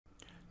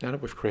Now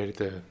that we've created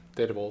the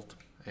data vault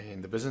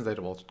and the business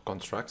data vault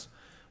constructs,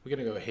 we're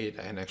going to go ahead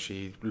and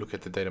actually look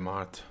at the data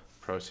mart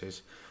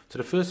process. So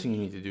the first thing you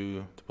need to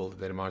do to build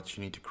the data mart is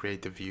you need to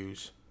create the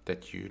views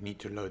that you need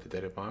to load the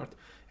data mart,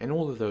 and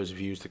all of those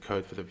views, the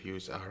code for the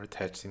views, are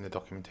attached in the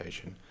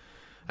documentation.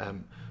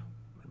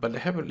 But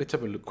let's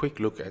have a quick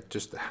look at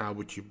just how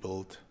would you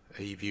build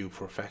a view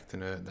for a fact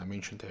in a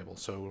dimension table.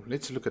 So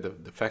let's look at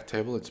the fact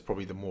table. It's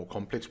probably the more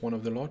complex one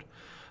of the lot.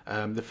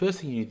 The first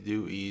thing you need to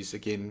do is,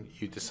 again,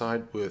 you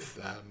decide with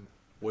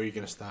where you're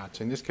going to start.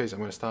 So in this case, I'm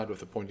going to start with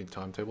the point in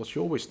time table. So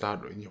you always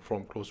start in your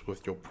form clause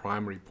with your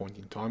primary point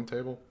in time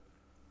table.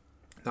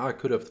 Now I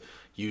could have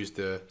used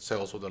the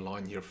sales order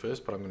line here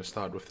first, but I'm going to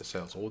start with the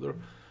sales order.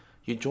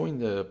 You join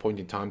the point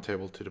in time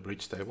table to the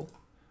bridge table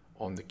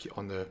on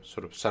the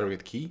sort of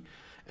surrogate key,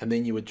 and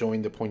then you would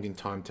join the point in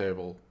time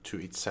table to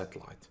its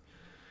satellite.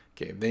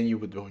 Okay, then you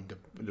would join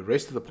the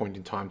rest of the point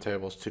in time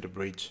tables to the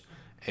bridge,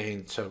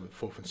 and so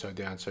forth and so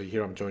down. So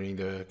here I'm joining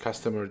the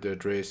customer, the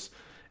address,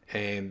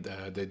 and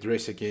the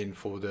address again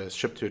for the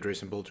ship to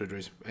address and build to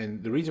address.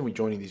 And the reason we're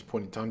joining these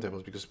point in time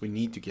tables is because we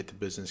need to get the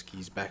business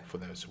keys back for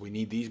those. So we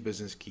need these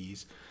business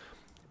keys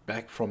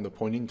back from the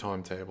point in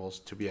time tables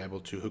to be able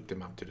to hook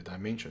them up to the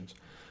dimensions.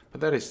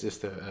 But that is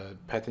just a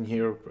pattern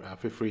here.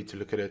 Feel free to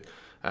look at it.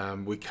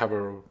 We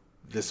cover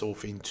this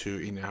off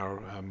in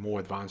our more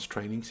advanced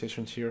training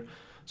sessions here.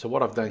 So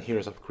what I've done here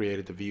is I've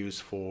created the views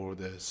for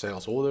the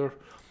sales order,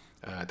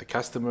 the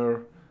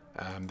customer,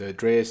 the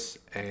address,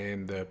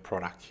 and the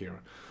product here.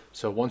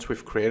 So once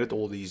we've created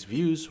all these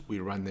views, we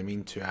run them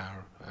into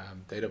our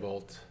data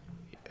vault,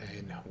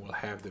 and we'll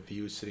have the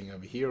views sitting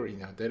over here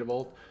in our data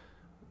vault.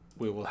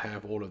 We will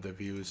have all of the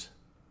views.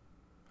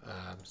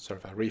 So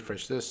if I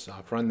refresh this,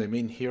 I've run them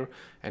in here,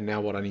 and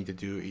now what I need to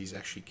do is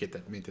actually get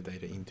that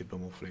metadata into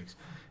BimlFlex.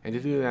 And to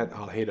do that,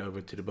 I'll head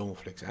over to the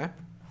BimlFlex app,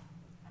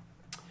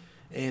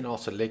 and I'll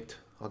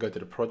go to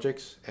the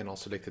projects, and I'll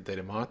select the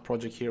data mart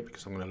project here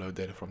because I'm going to load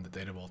data from the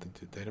data vault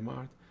into the data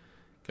mart.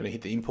 Going to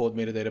hit the import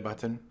metadata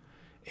button,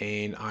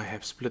 and I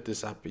have split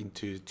this up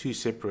into two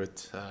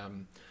separate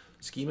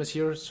schemas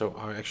here. So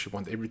I actually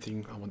want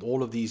everything. I want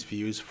all of these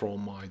views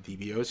from my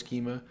DBO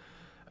schema,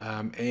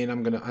 and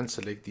I'm going to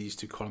unselect these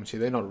two columns here.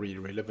 They're not really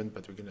relevant,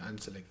 but we're going to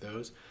unselect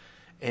those.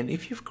 And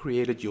if you've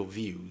created your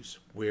views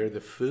where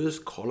the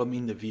first column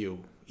in the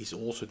view is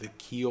also the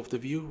key of the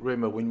view,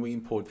 remember when we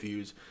import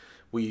views,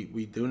 we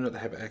do not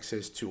have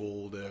access to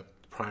all the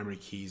primary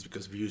keys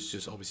because views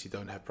just obviously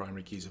don't have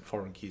primary keys and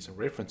foreign keys and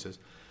references.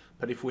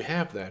 But if we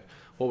have that,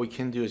 what we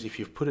can do is if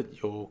you've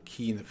put your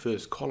key in the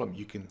first column,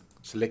 you can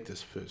select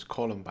this first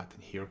column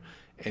button here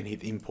and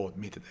hit import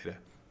metadata.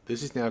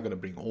 This is now going to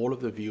bring all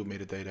of the view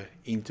metadata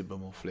into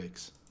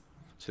BimlFlex.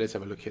 So let's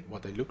have a look at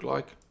what they look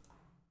like.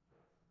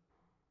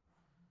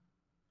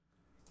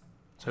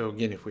 So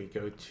again, if we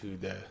go to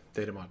the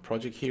data mart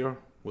project here,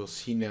 we'll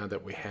see now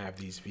that we have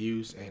these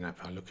views, and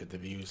if I look at the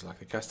views like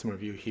the customer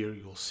view here,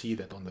 you'll see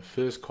that on the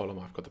first column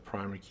I've got the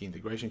primary key,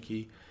 integration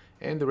key,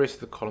 and the rest of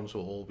the columns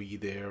will all be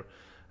there.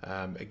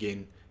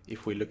 Again,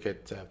 if we look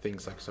at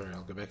things like, sorry,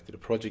 I'll go back to the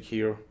project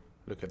here,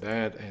 look at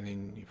that, and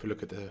then if you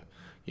look at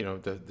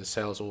the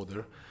sales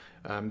order,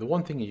 the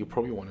one thing you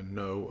probably want to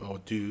know or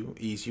do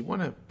is you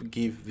want to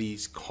give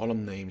these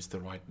column names the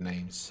right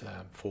names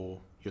for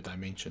your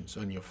dimensions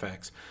on your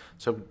facts.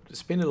 So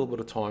spend a little bit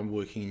of time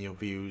working in your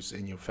views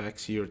and your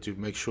facts here to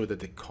make sure that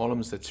the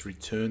columns that's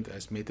returned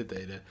as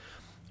metadata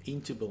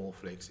into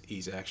BimlFlex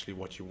is actually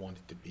what you want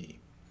it to be.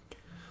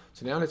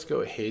 So now let's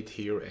go ahead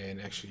here and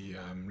actually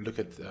look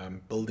at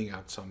building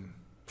out some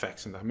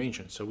facts and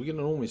dimensions. So we're going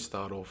to normally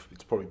start off,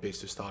 it's probably best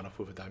to start off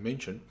with a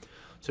dimension.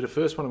 So the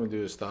first one I'm going to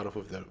do is start off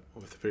with the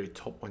very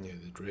top one here,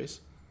 the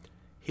address.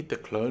 Hit the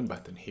clone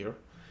button here,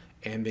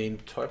 and then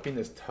type in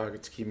this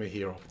target schema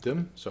here of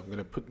dim. So I'm going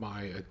to put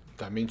my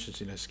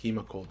dimensions in a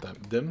schema called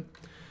dim.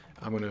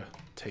 I'm going to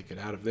take it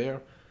out of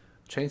there,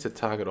 change the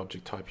target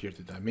object type here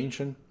to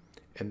dimension,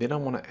 and then I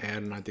want to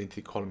add an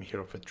identity column here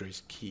of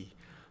address key.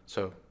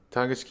 So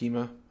target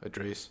schema,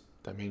 address,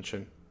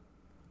 dimension,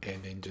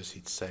 and then just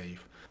hit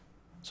save.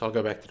 So I'll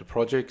go back to the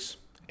projects,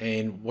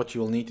 and what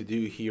you'll need to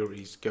do here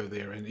is go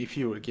there, and if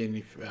you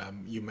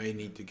may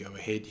need to go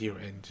ahead here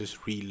and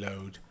just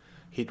reload,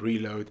 hit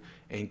reload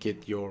and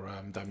get your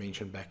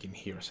dimension back in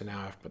here. So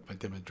now I've put my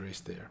dim address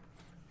there.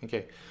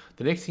 Okay,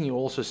 the next thing you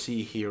also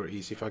see here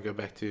is if I go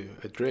back to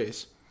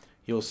address,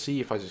 you'll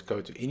see if I just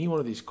go to any one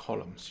of these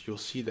columns, you'll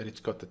see that it's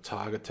got the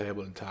target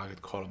table and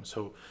target column.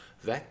 So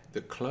that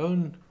the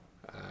clone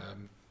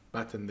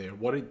button there,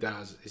 what it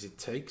does is it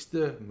takes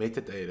the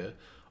metadata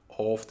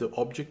of the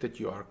object that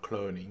you are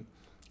cloning,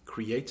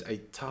 creates a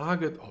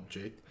target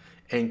object,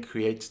 and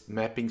creates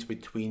mappings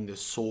between the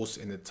source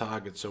and the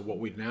target. So what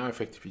we now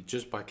effectively,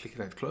 just by clicking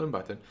that clone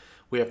button,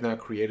 we have now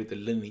created the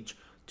lineage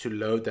to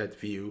load that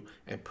view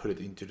and put it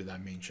into the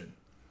dimension.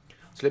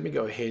 So let me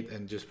go ahead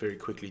and just very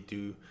quickly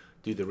do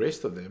the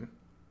rest of them.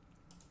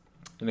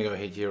 I'm going to go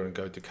ahead here and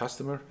go to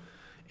customer,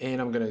 and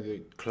I'm going to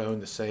clone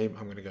the same.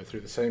 I'm going to go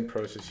through the same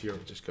process here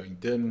of just going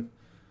dim,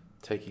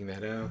 taking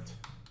that out,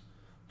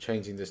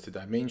 changing this to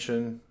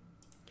dimension,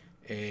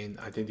 and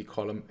identity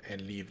column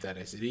and leave that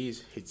as it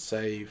is, hit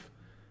save,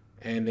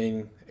 and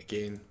then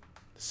again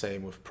the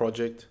same with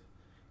project,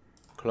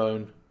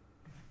 clone,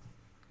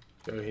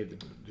 go ahead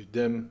and do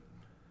dim,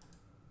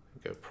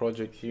 go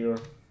project here,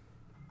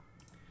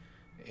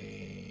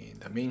 and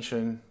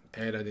dimension,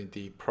 add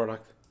identity,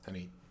 product, and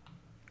it.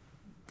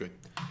 Good.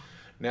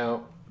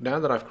 Now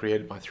that I've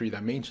created my 3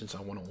 dimensions,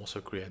 I want to also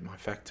create my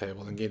fact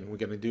table. And again, we're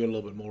going to do a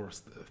little bit more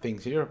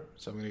things here.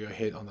 So I'm going to go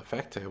ahead on the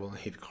fact table and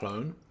hit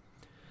clone.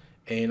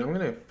 And I'm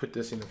going to put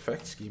this in the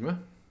fact schema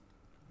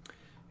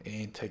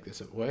and take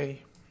this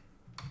away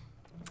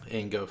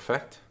and go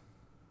fact.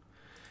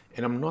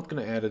 And I'm not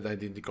going to add an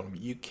identity column.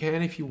 You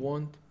can if you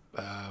want,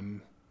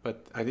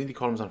 but identity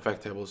columns on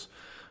fact tables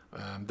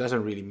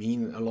doesn't really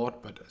mean a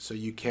lot. But so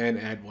you can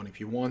add one if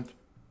you want,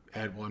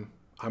 add one.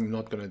 I'm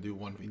not going to do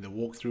one in the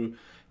walkthrough.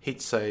 Hit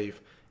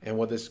save, and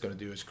what this is going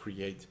to do is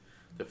create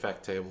the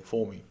fact table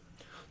for me.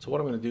 So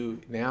what I'm going to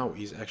do now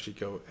is actually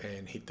go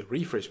and hit the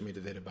refresh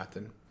metadata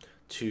button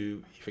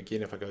to,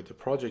 if I go to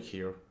project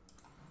here,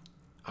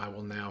 I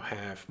will now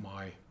have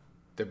my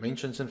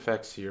dimensions and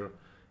facts here,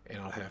 and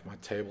I'll have my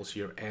tables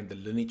here, and the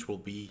lineage will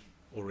be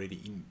already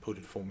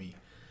inputted for me.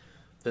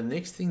 The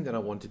next thing that I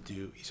want to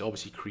do is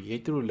obviously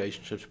create the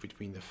relationships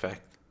between the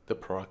fact, the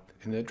product,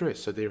 and the address.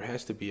 So there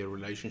has to be a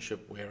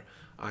relationship where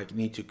I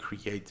need to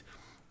create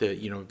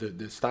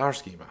the star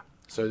schema.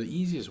 So the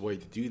easiest way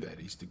to do that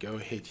is to go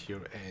ahead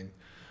here and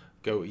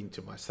go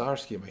into my star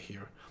schema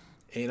here,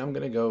 and I'm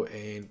going to go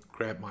and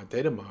grab my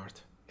data mart,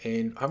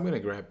 and I'm going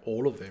to grab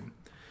all of them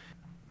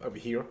over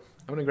here.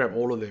 I'm going to grab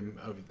all of them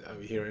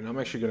over here, and I'm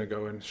actually going to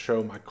go and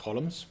show my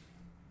columns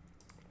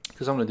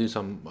because I'm going to do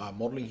some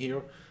modeling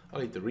here.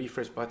 I'll hit the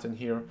refresh button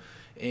here,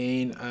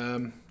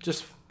 and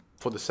just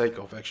for the sake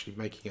of actually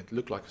making it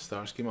look like a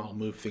star schema, I'll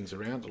move things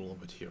around a little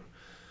bit here.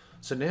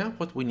 So now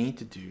what we need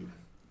to do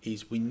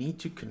is we need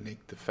to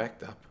connect the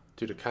fact up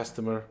to the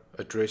customer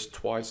address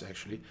twice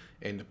actually,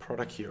 and the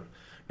product here.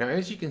 Now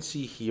as you can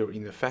see here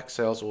in the fact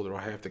sales order,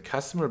 I have the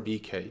customer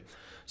BK.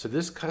 So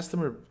this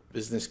customer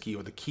business key,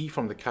 or the key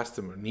from the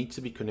customer, needs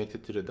to be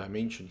connected to the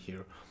dimension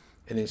here.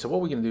 And then so what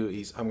we're going to do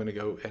is I'm going to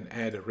go and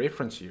add a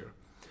reference here.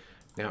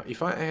 Now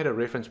if I add a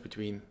reference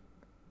between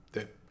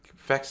the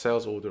fact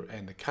sales order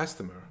and the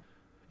customer,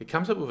 it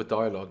comes up with a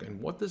dialog,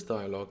 and what this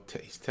dialog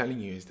is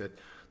telling you is that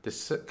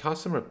the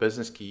customer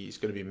business key is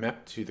going to be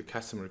mapped to the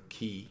customer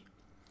key,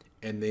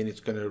 and then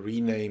it's going to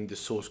rename the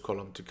source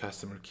column to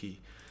customer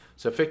key.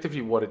 So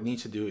effectively what it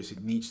needs to do is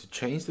it needs to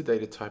change the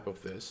data type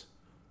of this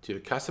to the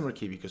customer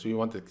key, because we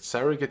want the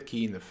surrogate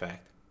key in the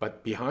fact,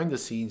 but behind the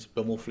scenes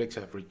BimlFlex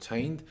have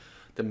retained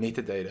the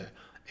metadata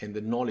and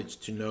the knowledge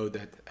to know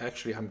that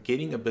actually I'm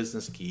getting a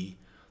business key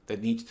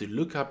that needs to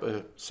look up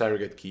a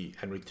surrogate key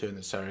and return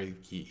the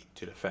surrogate key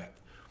to the fact.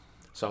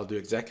 So I'll do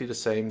exactly the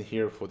same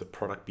here for the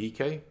product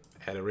BK,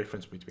 add a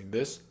reference between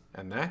this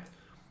and that,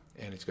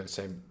 and it's going to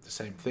say the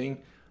same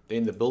thing.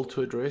 Then the build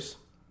to address,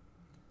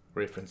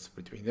 reference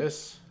between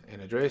this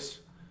and address,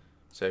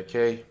 say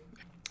okay.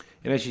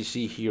 And as you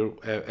see here,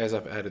 as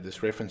I've added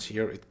this reference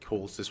here, it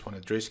calls this one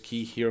address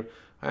key here.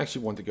 I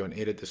actually want to go and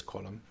edit this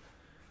column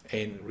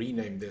and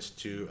rename this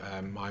to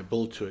my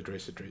build to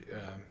address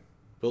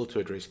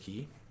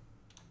key,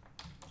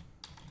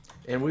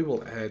 and we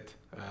will add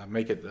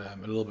make it a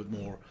little bit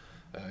more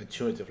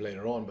intuitive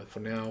later on, but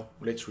for now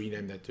let's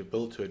rename that to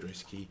build to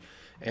address key.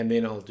 And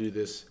then I'll do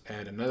this,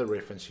 add another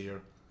reference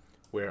here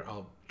where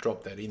I'll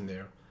drop that in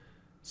there,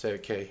 say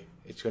okay,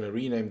 it's going to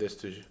rename this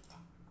to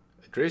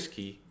address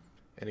key,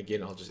 and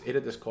again I'll just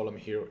edit this column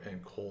here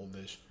and call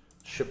this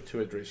ship to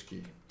address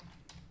key.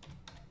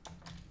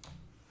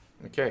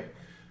 Okay,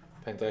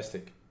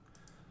 fantastic.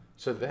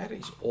 So that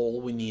is all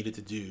we needed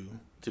to do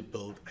to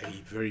build a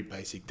very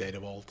basic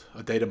data vault,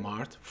 a data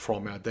mart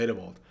from our data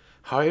vault.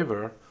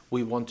 However,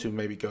 we want to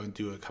maybe go and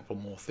do a couple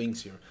more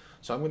things here.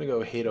 So I'm going to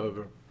go ahead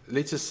over,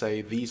 let's just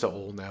say these are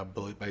all now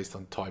built based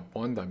on type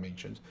 1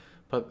 dimensions,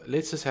 but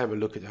let's just have a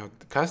look at our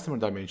customer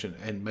dimension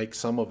and make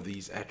some of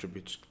these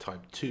attributes type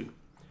 2.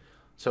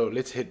 So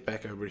let's head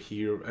back over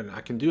here, and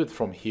I can do it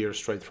from here,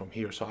 straight from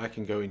here. So I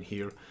can go in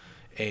here,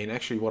 and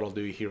actually what I'll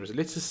do here is,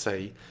 let's just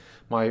say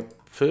my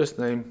first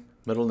name,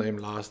 middle name,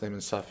 last name,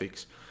 and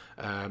suffix,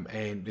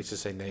 and let's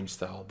just say name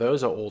style.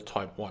 Those are all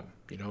type 1,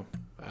 you know.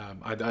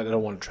 I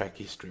don't want to track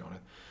history on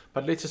it.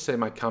 But let's just say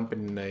my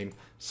company name,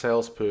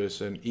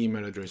 salesperson,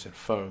 email address, and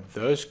phone.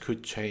 Those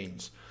could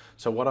change.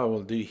 So what I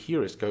will do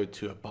here is go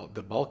to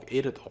the bulk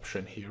edit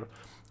option here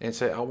and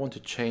say I want to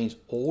change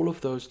all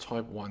of those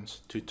type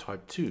 1s to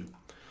type 2.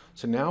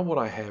 So now what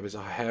I have is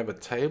I have a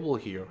table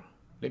here.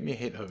 Let me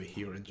head over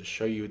here and just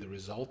show you the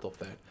result of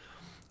that.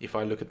 If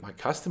I look at my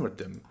customer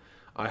dim,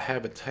 I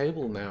have a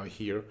table now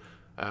here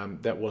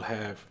that will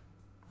have,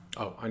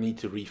 oh, I need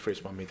to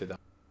refresh my metadata.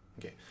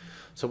 Okay,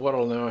 so what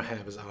I'll now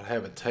have is I'll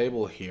have a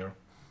table here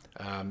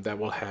that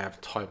will have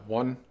type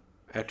 1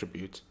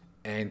 attributes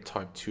and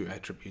type 2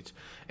 attributes,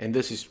 and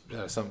this is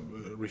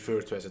some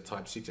referred to as a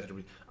type 6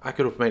 attribute. I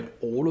could have made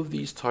all of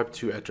these type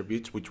 2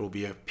 attributes, which will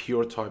be a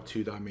pure type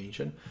 2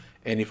 dimension,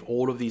 And if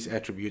all of these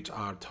attributes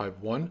are type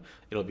 1,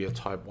 it'll be a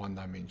type 1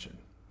 dimension.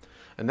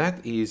 And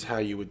that is how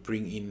you would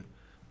bring in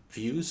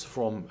views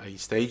from a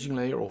staging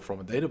layer or from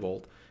a data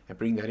vault and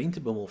bring that into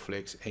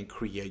BimlFlex and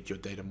create your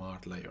data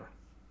mart layer.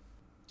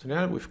 So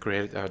now that we've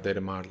created our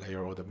data mart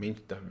layer, or the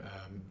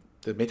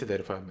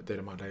metadata file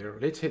data mart layer,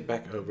 let's head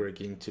back over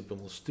again to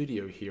Biml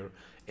Studio here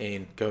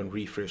and go and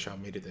refresh our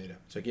metadata.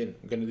 So again,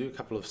 I'm going to do a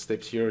couple of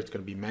steps here. It's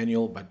going to be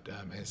manual, but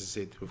as I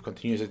said, with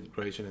continuous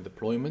integration and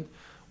deployment,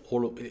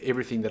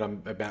 everything that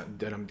I'm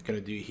going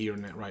to do here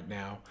and right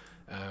now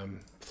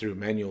through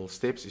manual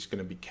steps is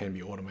going to can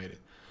be automated.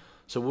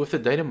 So with the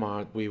data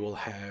mart, we will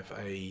have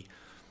the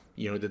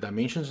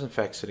dimensions and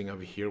facts sitting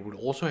over here. We'll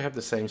also have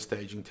the same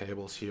staging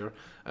tables here.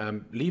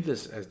 Leave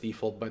this as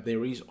default, but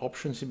there is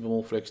options in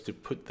BimlFlex to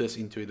put this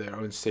into their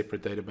own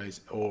separate database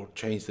or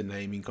change the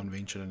naming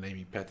convention and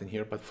naming pattern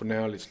here. But for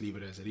now, let's leave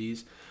it as it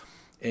is.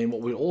 And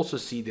what we'll also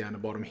see down the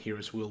bottom here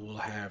is we'll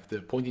have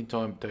the point in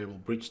time table,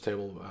 bridge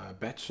table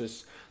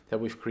batches that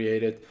we've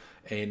created.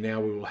 And now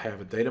we will have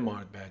a data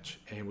mart batch,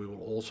 and we will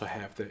also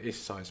have the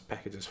exercise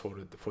packages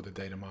for the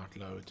data mart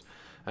loads.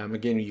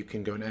 Again, you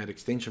can go and add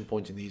extension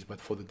points in these, but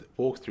for the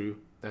walkthrough,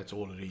 that's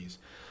all it is.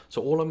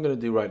 So all I'm going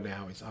to do right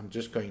now is I'm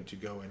just going to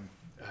go and,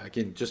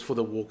 again, just for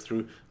the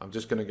walkthrough, I'm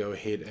just going to go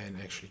ahead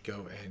and actually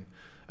go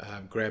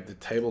and grab the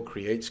table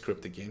create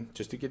script again,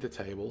 just to get the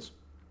tables.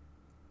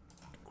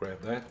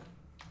 Grab that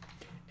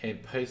and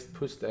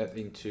push that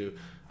into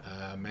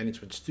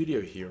Management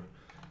Studio here.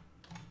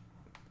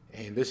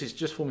 And this is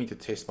just for me to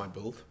test my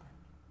build.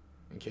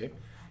 Okay,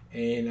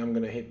 and I'm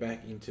going to head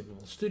back into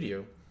Biml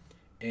Studio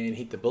and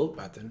hit the build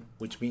button,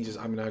 which means is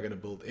I'm now going to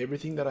build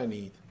everything that I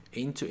need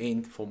end to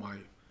end for my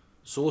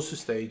source to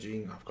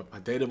staging. I've got my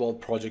data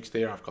vault projects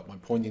there. I've got my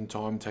point in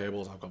time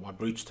tables. I've got my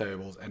bridge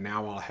tables, and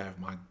now I'll have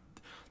my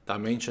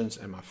dimensions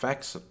and my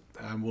facts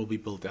will be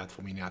built out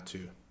for me now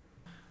too.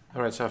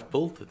 All right, so I've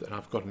built it and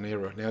I've got an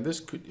error. Now this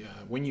could,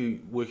 when you're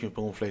working with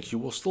BimlFlex, you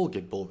will still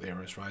get build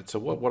errors, right? So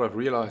what I've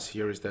realized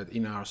here is that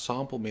in our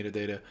sample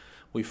metadata,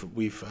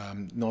 we've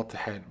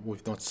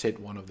not set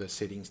one of the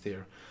settings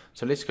there.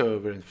 So let's go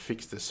over and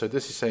fix this. So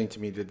this is saying to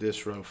me that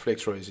this row,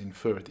 flex row is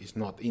inferred, is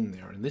not in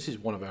there, and this is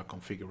one of our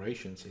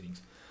configuration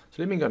settings.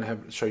 So let me go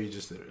and show you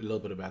just a little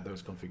bit about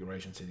those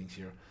configuration settings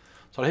here.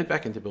 So I'll head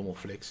back into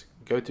BimlFlex,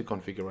 go to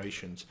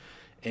configurations.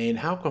 And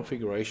how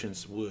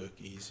configurations work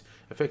is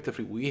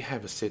effectively we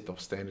have a set of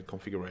standard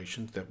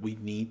configurations that we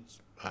need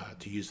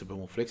to use the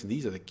BimlFlex, and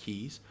these are the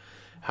keys.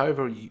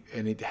 However,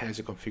 and it has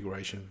a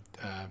configuration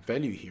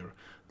value here.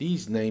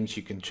 These names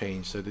you can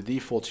change. So the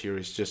defaults here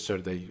is just so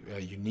they are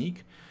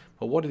unique.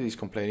 But what it is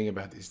complaining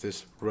about is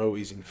this row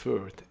is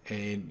inferred,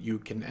 and you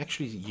can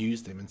actually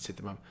use them and set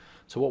them up.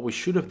 So what we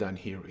should have done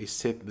here is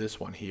set this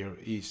one here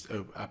is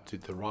up to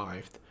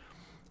derived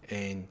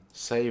and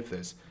save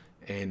this.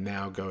 And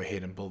now go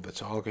ahead and build it.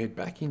 So I'll go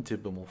back into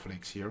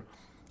BimlFlex here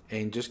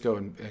and just go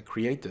and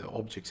create the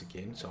objects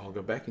again. So I'll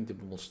go back into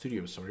Biml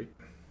Studio, sorry.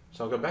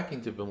 So I'll go back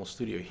into Biml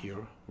Studio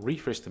here,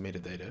 refresh the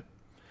metadata,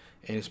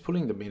 and it's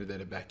pulling the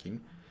metadata back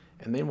in.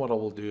 And then what I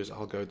will do is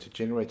I'll go to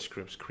generate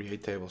scripts,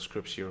 create table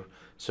scripts here.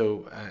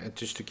 So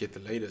just to get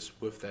the latest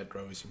with that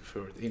row is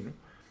inferred in,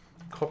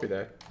 copy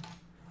that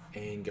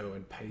and go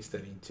and paste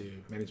that into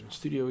Management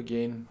Studio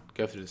again,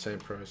 go through the same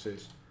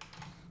process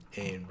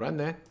and run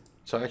that.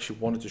 So I actually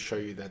wanted to show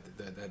you that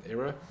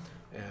error,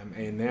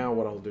 and now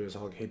what I'll do is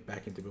I'll head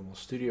back into Biml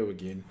Studio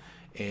again,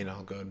 and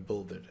I'll go and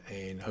build it,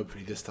 and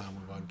hopefully this time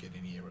we won't get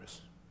any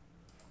errors.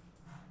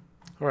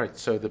 All right,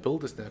 so the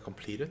build is now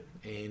completed,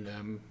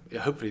 and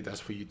hopefully that's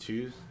for you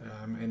too.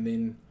 And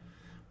then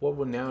what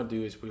we'll now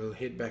do is we'll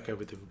head back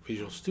over to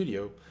Visual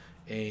Studio,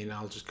 and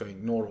I'll just go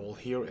ignore all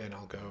here, and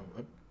I'll go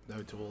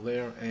no to all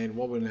there. And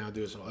what we'll now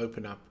do is I'll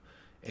open up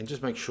and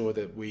just make sure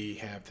that we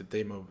have the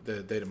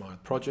data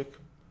mart project.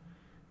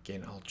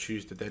 Again, I'll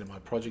choose the data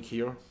mart project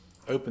here,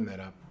 open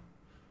that up,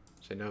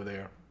 say no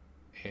there,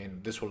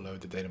 and this will load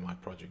the data mart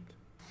project.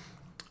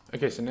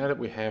 Okay, so now that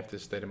we have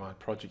this data mart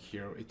project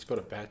here, it's got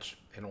a batch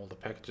and all the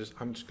packages.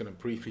 I'm just going to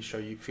briefly show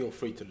you, feel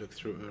free to look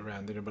through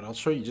around there, but I'll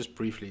show you just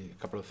briefly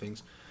a couple of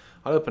things.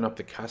 I'll open up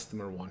the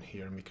customer one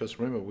here, and because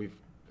remember we've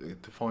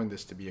defined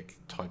this to be a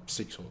type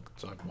 6 or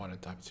type 1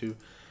 and type 2.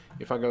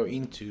 If I go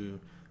into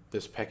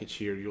this package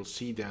here, you'll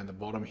see down the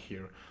bottom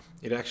here,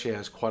 it actually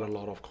has quite a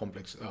lot of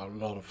complex,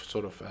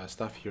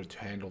 stuff here to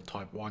handle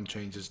type 1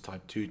 changes,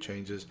 type 2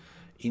 changes,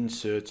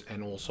 inserts,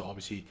 and also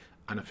obviously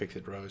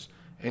unaffected rows,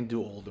 and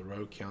do all the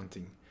row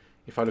counting.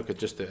 If I look at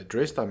just the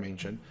address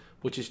dimension,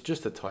 which is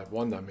just a type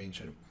 1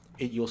 dimension,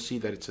 you'll see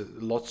that it's a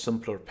lot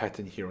simpler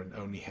pattern here and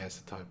only has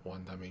the type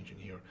 1 dimension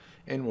here,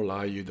 and will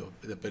allow you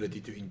the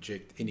ability to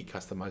inject any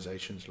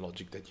customizations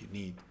logic that you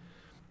need.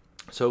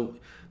 So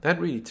that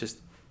really just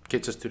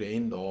gets us to the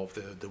end of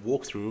the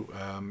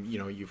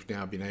walkthrough. You've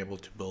now been able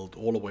to build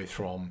all the way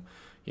from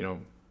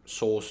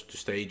source to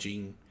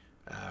staging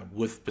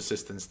with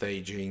persistent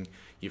staging.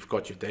 You've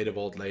got your data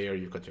vault layer,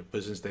 you've got your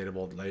business data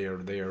vault layer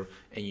there,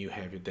 and you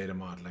have your data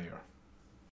mart layer.